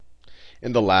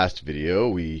In the last video,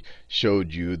 we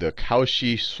showed you the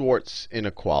Cauchy-Schwarz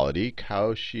inequality.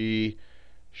 Cauchy-Schwarz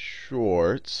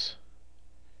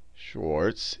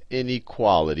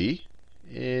inequality.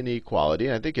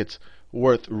 I think it's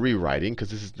worth rewriting because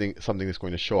this is something that's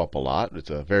going to show up a lot. It's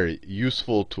a very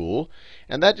useful tool.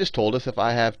 And that just told us if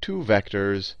I have two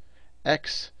vectors,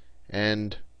 x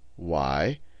and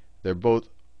y, they're both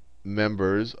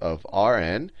members of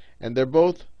Rn, and they're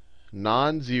both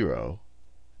non-zero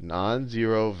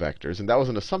vectors. And that was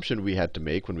an assumption we had to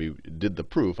make when we did the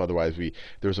proof. Otherwise, there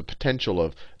was a potential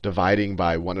of dividing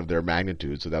by one of their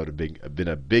magnitudes, so that would have been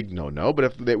a big no-no. But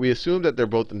if we assume that they're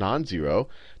both non-zero,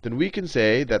 then we can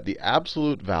say that the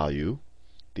absolute value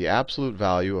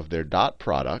of their dot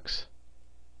products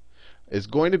is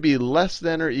going to be less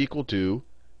than or equal to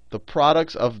the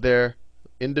products of their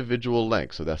individual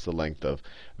lengths. So that's the length of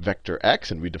vector x,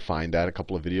 and we defined that a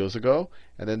couple of videos ago.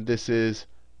 And then this is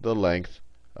the length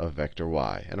of vector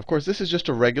y. And of course, this is just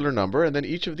a regular number, and then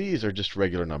each of these are just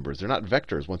regular numbers. They're not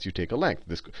vectors once you take a length.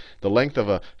 The length of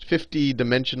a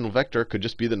 50-dimensional vector could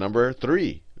just be the number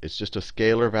 3. It's just a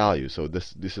scalar value. So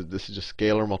this is just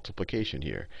scalar multiplication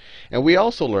here. And we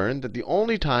also learned that the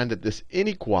only time that this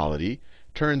inequality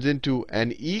turns into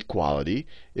an equality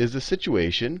is the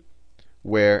situation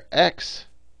where x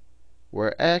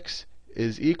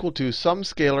is equal to some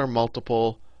scalar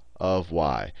multiple of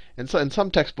y. And so in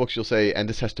some textbooks you'll say, and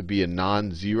this has to be a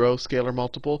non-zero scalar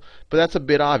multiple, but that's a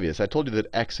bit obvious. I told you that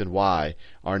x and y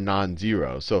are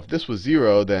non-zero. So if this was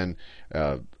 0, then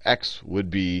x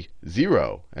would be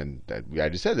 0. And I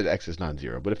just said that x is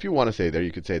non-zero. But if you want to say there,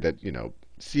 you could say that,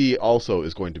 c also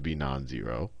is going to be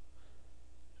non-zero.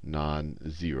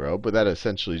 But that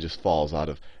essentially just falls out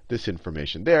of this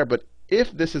information there. But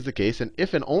if this is the case, and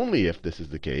if and only if this is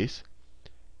the case,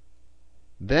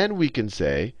 then we can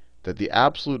say that the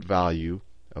absolute value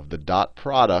of the dot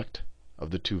product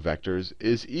of the two vectors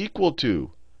is equal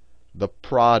to the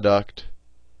product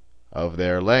of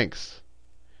their lengths.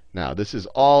 Now, this is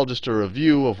all just a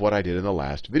review of what I did in the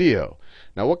last video.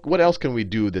 Now, what else can we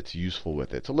do that's useful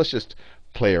with it? So let's just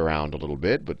play around a little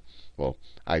bit. But, well,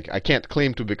 I can't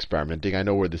claim to be experimenting. I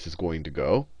know where this is going to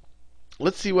go.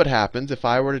 Let's see what happens if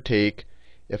I were to take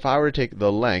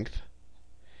the length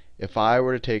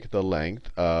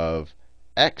of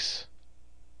x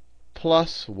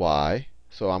plus y.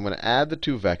 So I'm going to add the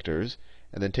two vectors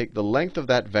and then take the length of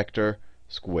that vector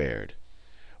squared.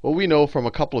 Well, we know from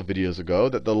a couple of videos ago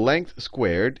that the length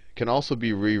squared can also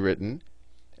be rewritten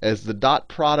as the dot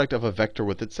product of a vector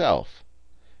with itself.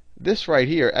 This right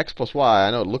here, x plus y,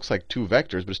 I know it looks like two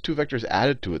vectors, but it's two vectors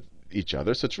added to each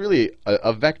other. So it's really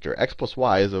a vector. X plus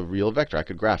y is a real vector. I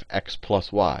could graph x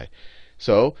plus y.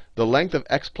 So the length of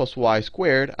x plus y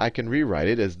squared, I can rewrite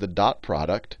it as the dot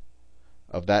product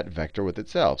of that vector with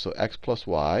itself. So x plus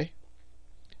y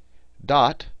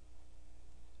dot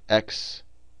x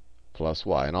plus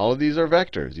y. And all of these are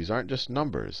vectors. These aren't just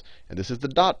numbers. And this is the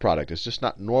dot product. It's just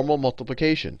not normal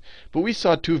multiplication. But we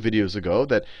saw 2 videos ago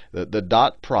that the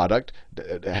dot product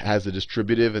has the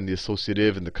distributive and the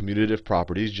associative and the commutative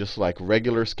properties, just like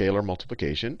regular scalar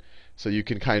multiplication. So you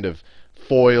can kind of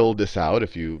FOIL this out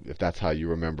if that's how you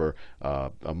remember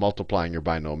multiplying your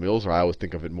binomials. Or I always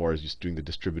think of it more as just doing the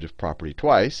distributive property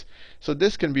twice. So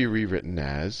this can be rewritten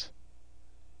as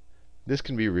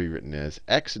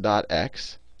x dot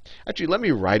x. Actually, let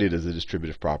me write it as a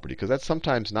distributive property, because that's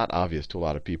sometimes not obvious to a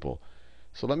lot of people.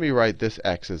 So let me write this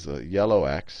x as a yellow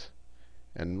x,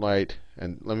 and let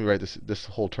me write this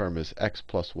whole term as x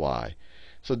plus y.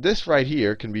 So this right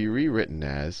here can be rewritten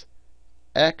as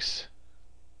x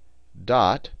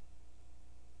dot,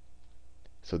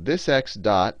 so this x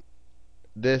dot,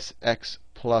 this x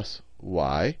plus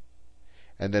y,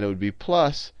 and then it would be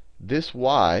plus this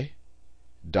y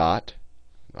dot,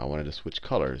 I wanted to switch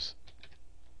colors,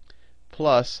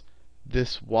 plus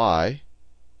this y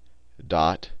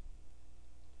dot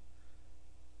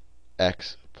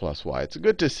x plus y. It's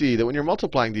good to see that when you're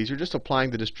multiplying these, you're just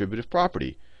applying the distributive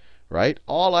property, right?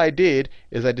 All I did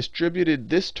is I distributed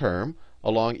this term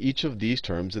along each of these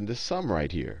terms in this sum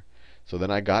right here. So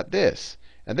then I got this.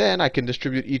 And then I can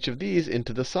distribute each of these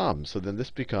into the sum. So then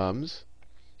this becomes,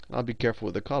 I'll be careful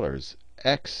with the colors,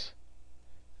 x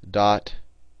dot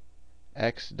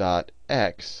x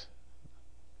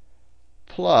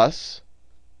plus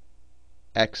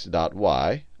x dot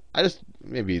y.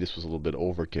 Maybe this was a little bit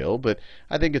overkill, but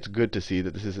I think it's good to see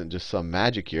that this isn't just some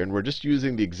magic here, and we're just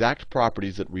using the exact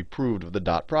properties that we proved of the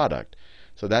dot product.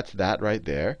 So that's that right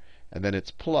there. And then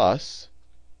it's plus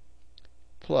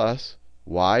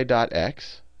y dot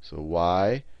x, so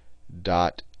y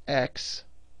dot x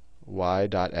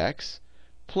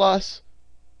plus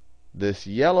this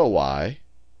yellow y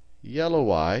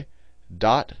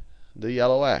dot the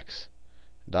yellow x,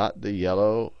 dot the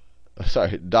yellow,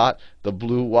 sorry, dot the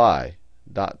blue y,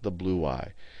 dot the blue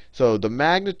y. So the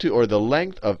magnitude or the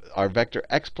length of our vector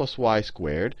x plus y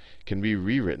squared can be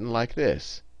rewritten like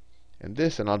this. And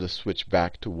this, and I'll just switch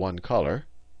back to one color.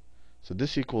 So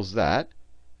this equals that.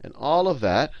 And all of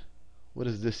that, what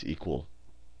does this equal?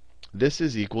 This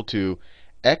is equal to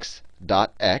x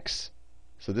dot x.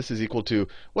 So this is equal to,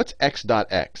 what's x dot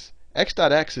x? X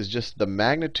dot x is just the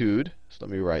magnitude. So let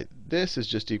me write, this is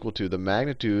just equal to the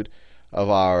magnitude of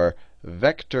our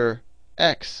vector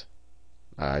x.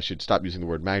 I should stop using the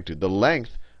word magnitude. The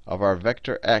length of our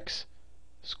vector x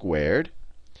squared.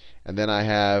 And then I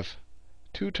have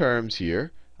two terms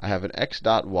here. I have an x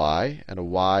dot y and a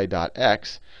y dot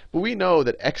x. But we know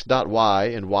that x dot y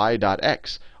and y dot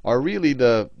x are really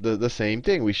the same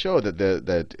thing. We show that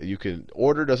that you can,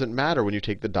 order doesn't matter when you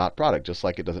take the dot product, just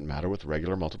like it doesn't matter with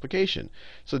regular multiplication.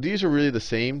 So these are really the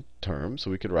same terms.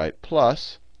 So we could write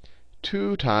plus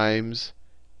 2 times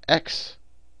x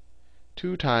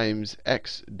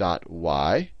dot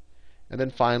y. And then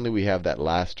finally, we have that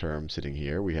last term sitting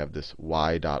here. We have this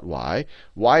y dot y.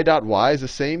 Y dot y is the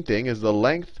same thing as the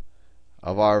length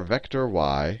of our vector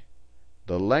y,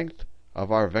 the length of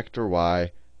our vector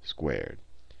y squared.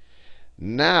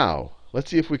 Now,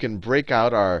 let's see if we can break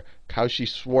out our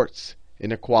Cauchy-Schwarz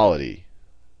inequality.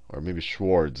 Or maybe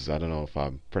Schwarz. I don't know if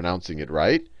I'm pronouncing it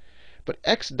right. But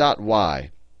x dot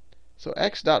y. So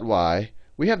x dot y,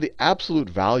 we have the absolute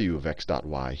value of x dot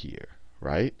y here,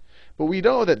 right? But we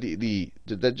know that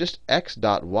that just x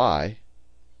dot y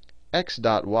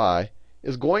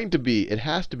is going to be, it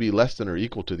has to be less than or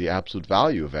equal to the absolute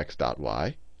value of x dot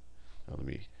y. Now let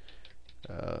me,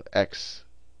 x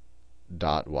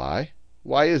dot y.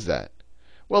 Why is that?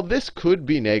 Well, this could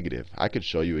be negative. I could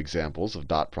show you examples of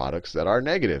dot products that are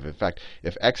negative. In fact,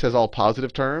 if x has all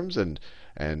positive terms and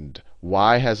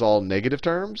y has all negative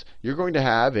terms, you're going to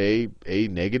have a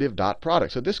negative dot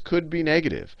product. So this could be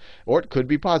negative, or it could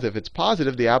be positive. If it's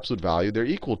positive, the absolute value, they're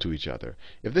equal to each other.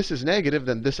 If this is negative,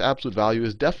 then this absolute value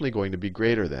is definitely going to be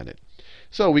greater than it.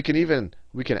 So we can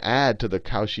add to the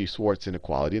Cauchy-Schwarz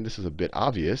inequality, and this is a bit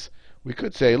obvious. We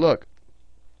could say, look,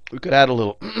 we could add a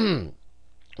little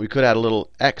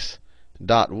x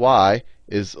dot y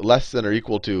is less than or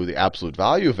equal to the absolute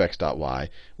value of x dot y,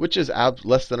 which is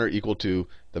less than or equal to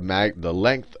the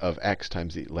length of x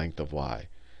times the length of y.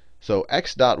 So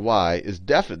x dot y is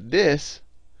the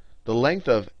length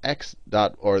of x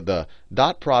dot, or the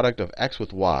dot product of x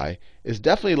with y, is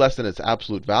definitely less than its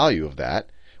absolute value of that,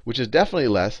 which is definitely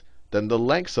less than the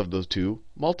lengths of those two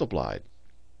multiplied.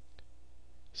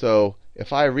 So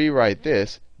if I rewrite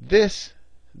this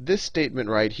statement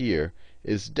right here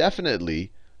is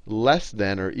definitely less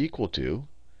than or equal to,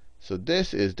 so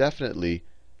this is definitely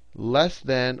less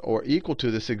than or equal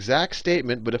to this exact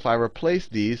statement, but if I replace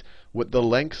these with the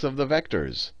lengths of the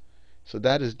vectors. So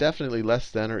that is definitely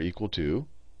less than or equal to,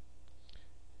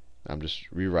 I'm just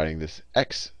rewriting this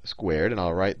x squared, and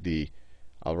I'll write the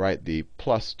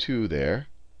plus 2 there,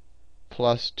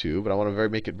 plus 2, but I want to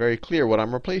make it very clear what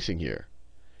I'm replacing here.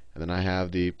 And then I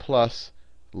have the plus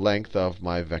length of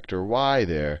my vector y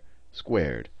there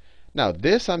squared. Now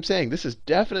this, I'm saying, this is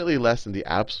definitely less than the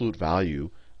absolute value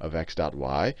of x dot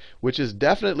y, which is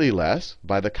definitely less,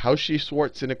 by the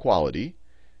Cauchy-Schwarz inequality,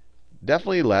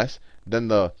 definitely less than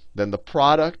the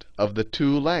product of the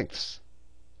two lengths.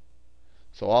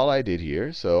 So all I did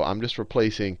here, so I'm just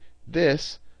replacing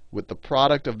this with the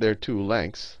product of their two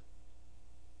lengths.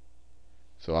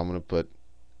 So I'm going to put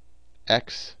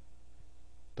x,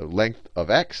 the length of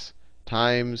x,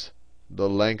 times the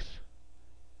length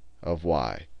of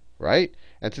y, right?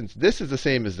 And since this is the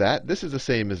same as that, this is the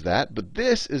same as that, but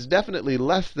this is definitely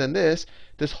less than this,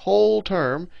 this whole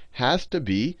term has to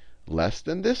be less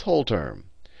than this whole term.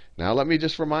 Now let me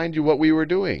just remind you what we were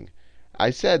doing.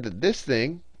 I said that this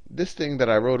thing that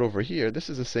I wrote over here, this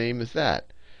is the same as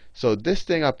that. So this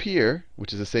thing up here,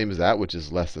 which is the same as that, which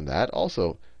is less than that,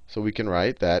 also, so we can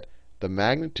write that the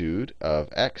magnitude of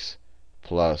x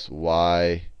plus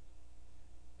y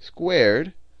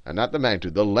squared, and not the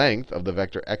magnitude, the length of the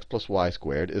vector x plus y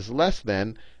squared is less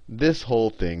than this whole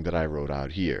thing that I wrote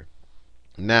out here.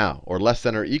 Now, or less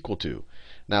than or equal to.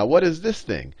 Now, what is this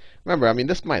thing? Remember, I mean,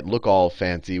 this might look all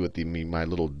fancy with my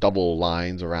little double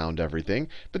lines around everything,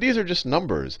 but these are just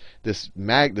numbers. This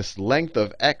length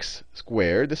of x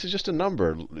squared, this is just a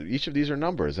number. Each of these are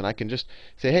numbers, and I can just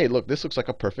say, hey, look, this looks like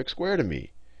a perfect square to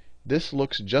me. This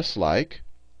looks just like,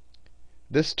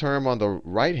 this term on the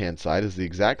right-hand side is the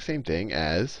exact same thing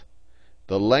as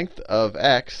the length of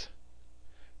x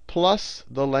plus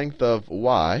the length of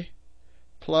y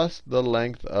plus the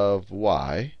length of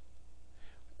y,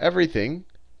 everything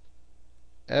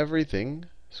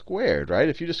squared, right?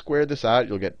 If you just square this out,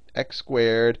 you'll get x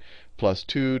squared plus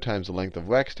 2 times the length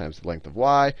of x times the length of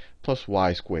y plus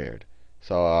y squared.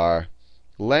 So our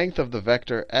length of the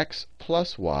vector x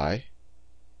plus y,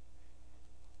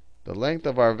 the length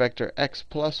of our vector x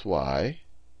plus y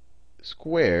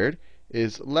squared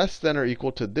is less than or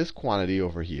equal to this quantity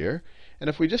over here. And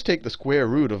if we just take the square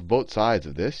root of both sides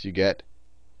of this, you get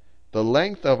the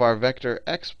length of our vector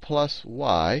x plus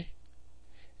y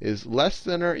is less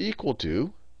than or equal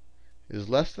to the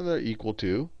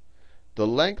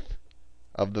length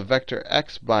of the vector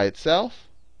x by itself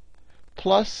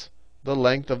plus the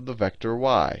length of the vector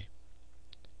y.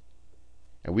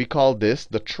 And we call this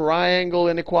the triangle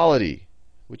inequality,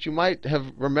 which you might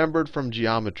have remembered from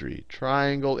geometry.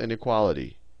 Triangle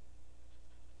inequality.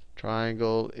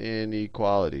 Triangle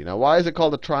inequality. Now, why is it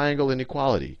called a triangle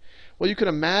inequality? Well, you can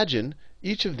imagine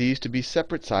each of these to be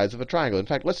separate sides of a triangle. In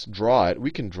fact, let's draw it.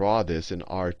 We can draw this in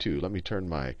R2. Let me turn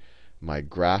my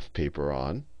graph paper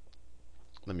on.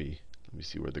 Let me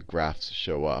see where the graphs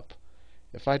show up.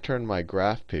 If I turn my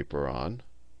graph paper on,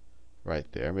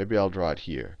 right there, maybe I'll draw it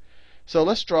here. So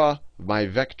let's draw my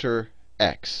vector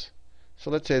x.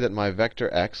 So let's say that my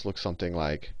vector x looks something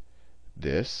like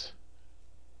this.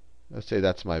 Let's say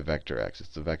that's my vector x.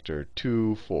 It's the vector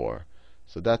 2, 4.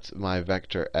 So that's my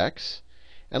vector x.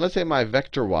 And let's say my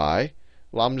vector y,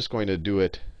 well, I'm just going to do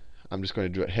it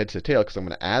head to tail because I'm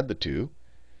going to add the 2.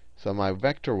 So my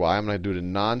vector y, I'm going to do it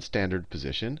in non-standard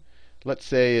position. Let's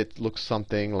say it looks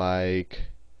something like,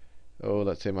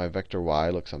 let's say my vector y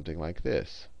looks something like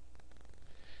this.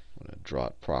 I'm going to draw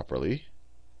it properly.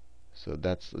 So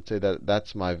let's say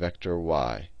that's my vector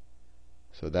y.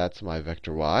 So that's my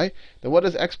vector y. Then what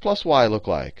does x plus y look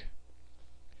like?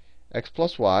 X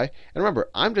plus y. And remember,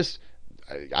 I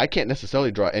can't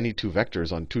necessarily draw any two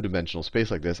vectors on two-dimensional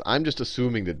space like this. I'm just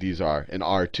assuming that these are in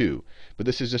R2. But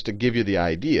this is just to give you the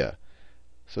idea.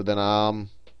 So then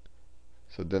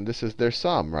this is their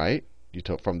sum, right? You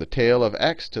took from the tail of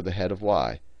x to the head of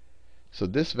y. So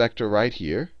this vector right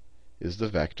here is the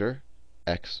vector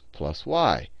x plus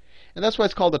y. And that's why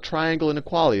it's called a triangle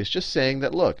inequality. It's just saying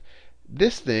that, look,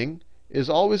 this thing is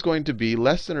always going to be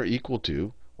less than or equal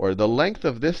to, or the length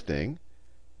of this thing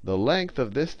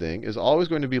is always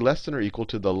going to be less than or equal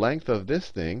to the length of this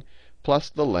thing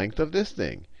plus the length of this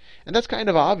thing. And that's kind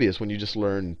of obvious when you just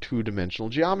learn two-dimensional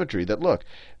geometry, that, look,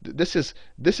 this is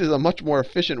a much more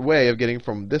efficient way of getting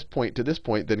from this point to this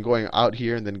point than going out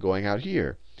here and then going out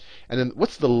here. And then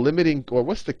what's the limiting, or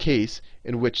what's the case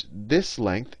in which this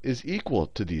length is equal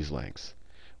to these lengths?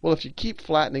 Well, if you keep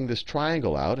flattening this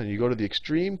triangle out and you go to the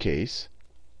extreme case,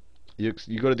 you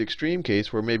go to the extreme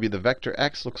case where maybe the vector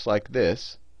x looks like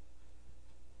this.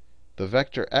 The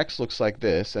vector x looks like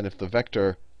this, and if the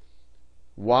vector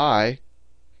y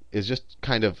is just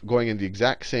kind of going in the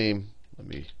exact same,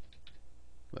 the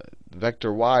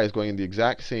vector y is going in the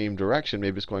exact same direction,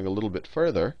 maybe it's going a little bit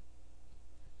further,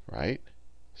 right?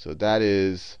 So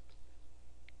this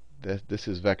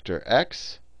is vector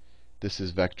x, this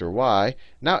is vector y.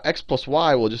 Now x plus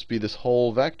y will just be this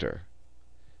whole vector.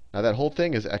 Now that whole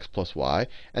thing is x plus y.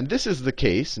 And this is the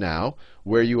case now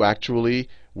where you actually,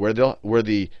 where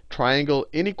the triangle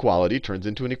inequality turns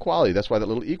into an equality. That's why that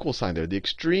little equal sign there. The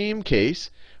extreme case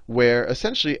where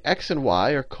essentially x and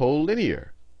y are collinear.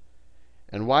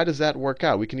 And why does that work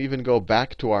out? We can even go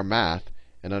back to our math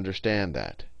and understand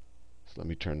that. So let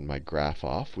me turn my graph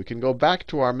off. We can go back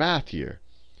to our math here.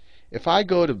 If I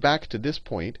go back to this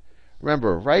point,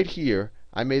 remember, right here,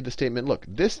 I made the statement, look,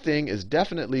 this thing is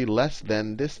definitely less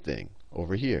than this thing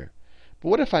over here. But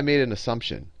what if I made an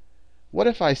assumption? What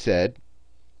if I said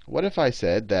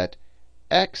that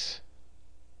x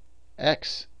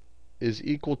is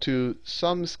equal to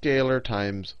some scalar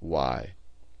times y?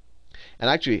 And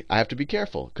actually, I have to be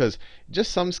careful, because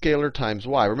just some scalar times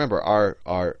y, remember, our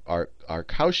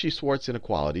Cauchy-Schwarz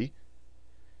inequality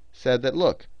said that,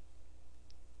 look,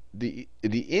 the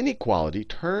inequality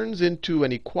turns into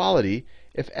an equality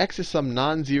if x is some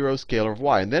non-zero scalar of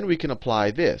y. And then we can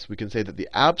apply this. We can say that the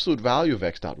absolute value of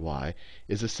x dot y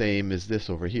is the same as this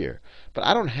over here. But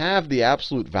I don't have the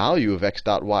absolute value of x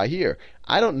dot y here.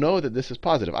 I don't know that this is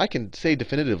positive. I can say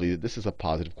definitively that this is a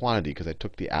positive quantity because I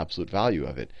took the absolute value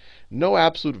of it. No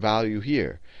absolute value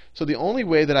here. So the only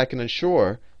way that I can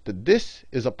ensure that this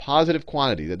is a positive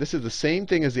quantity, that this is the same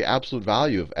thing as the absolute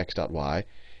value of x dot y,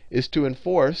 is to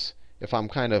enforce, if I'm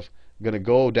kind of going to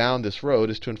go down this road,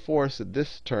 is to enforce that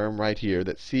this term right here,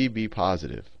 that c be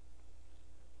positive.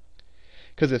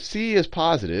 Because if c is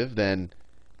positive, then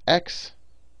x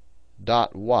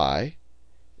dot y,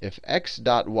 if x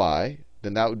dot y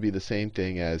then that would be the same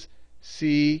thing as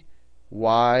c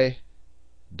y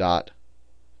dot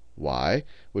y,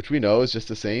 which we know is just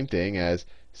the same thing as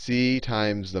c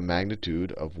times the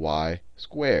magnitude of y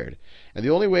squared. And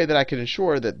the only way that I can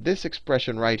ensure that this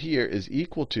expression right here is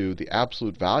equal to the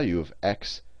absolute value of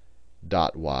x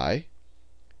dot y,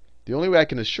 the only way I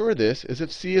can assure this is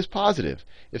if c is positive.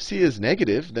 If c is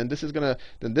negative, then this is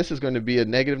going to be a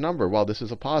negative number while this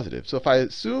is a positive. So if I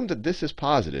assume that this is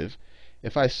positive,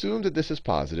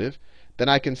 then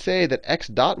I can say that x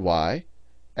dot y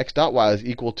is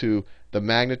equal to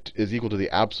the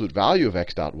absolute value of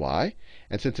x dot y.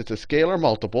 And since it's a scalar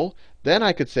multiple, then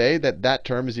I could say that that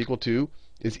term is equal to,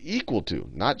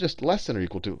 not just less than or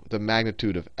equal to, the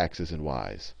magnitude of x's and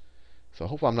y's. So I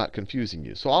hope I'm not confusing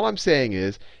you. So all I'm saying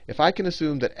is, if I can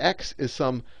assume that x is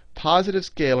some positive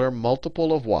scalar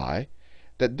multiple of y,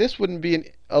 that this wouldn't be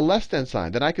a less than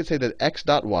sign. Then I could say that x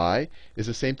dot y is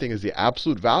the same thing as the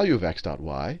absolute value of x dot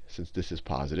y, since this is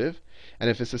positive. And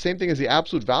if it's the same thing as the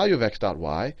absolute value of x dot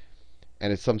y,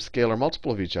 and it's some scalar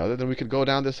multiple of each other, then we could go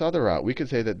down this other route. We could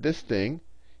say that this thing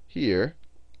here,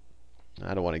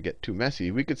 I don't want to get too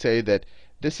messy, we could say that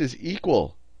this is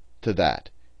equal to that.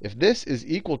 If this is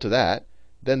equal to that,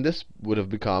 then this would have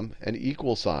become an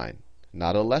equal sign,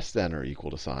 not a less than or equal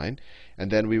to sign.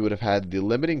 And then we would have had the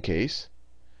limiting case.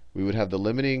 We would have the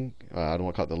limiting, I don't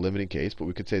want to call it the limiting case, but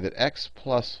we could say that x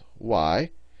plus y,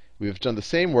 we've done the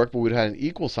same work, but we'd had an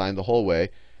equal sign the whole way,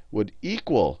 would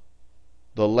equal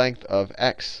the length of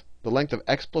x. The length of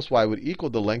x plus y would equal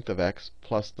the length of x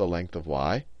plus the length of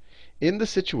y in the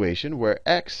situation where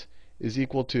x is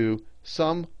equal to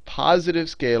some positive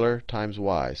scalar times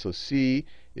y. So c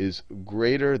is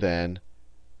greater than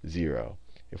 0.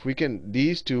 If we can,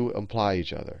 these two imply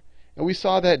each other. And we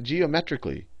saw that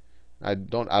geometrically. I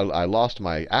lost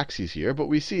my axes here, but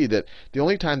we see that the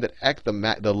only time that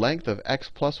the length of x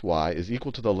plus y is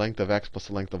equal to the length of x plus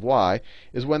the length of y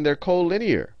is when they're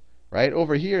collinear. Right?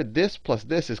 Over here, this plus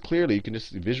this is clearly, you can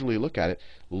just visually look at it,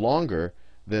 longer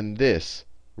than this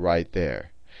right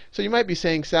there. So you might be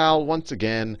saying, Sal, once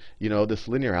again, this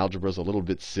linear algebra is a little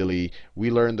bit silly. We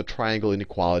learned the triangle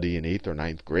inequality in 8th or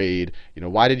 9th grade.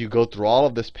 Why did you go through all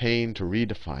of this pain to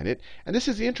redefine it? And this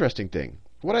is the interesting thing.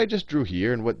 What I just drew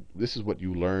here, and this is what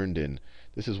you learned in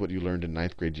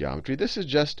 9th grade geometry. This is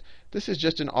just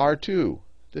an R2.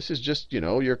 This is just,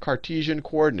 your Cartesian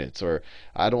coordinates, or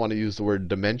I don't want to use the word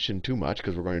dimension too much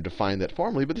because we're going to define that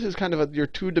formally, but this is kind of your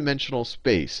two-dimensional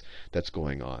space that's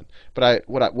going on. But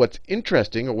what's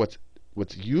interesting, or what's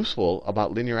useful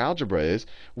about linear algebra is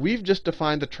we've just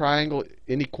defined the triangle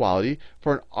inequality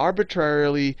for an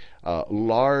arbitrarily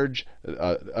large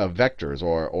vectors,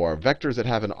 or vectors that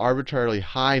have an arbitrarily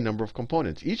high number of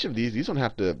components. Each of these don't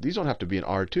have to be an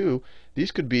R2.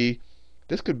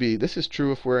 This is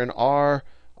true if we're in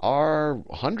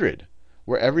R100,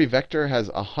 where every vector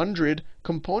has 100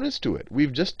 components to it.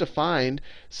 We've just defined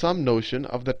some notion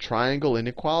of the triangle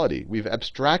inequality. We've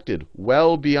abstracted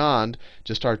well beyond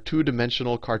just our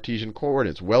two-dimensional Cartesian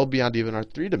coordinates, well beyond even our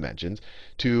 3 dimensions,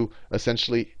 to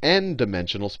essentially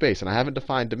n-dimensional space. And I haven't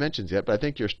defined dimensions yet, but I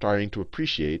think you're starting to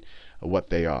appreciate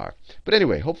what they are. But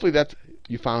anyway, hopefully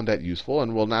you found that useful.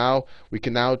 And we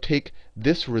can now take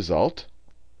this result.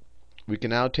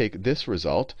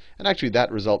 And actually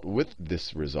that result with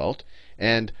this result,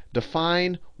 and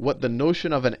define what the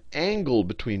notion of an angle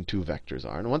between two vectors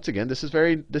are. And once again, this is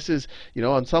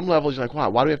on some levels you're like, wow,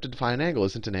 why do we have to define an angle?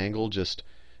 Isn't an angle just,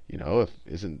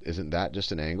 isn't that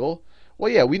just an angle? Well,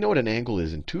 yeah, we know what an angle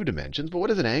is in 2 dimensions, but what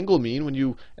does an angle mean when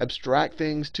you abstract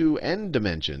things to n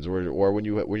dimensions, or when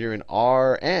you're in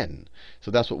Rn? So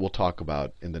that's what we'll talk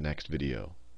about in the next video.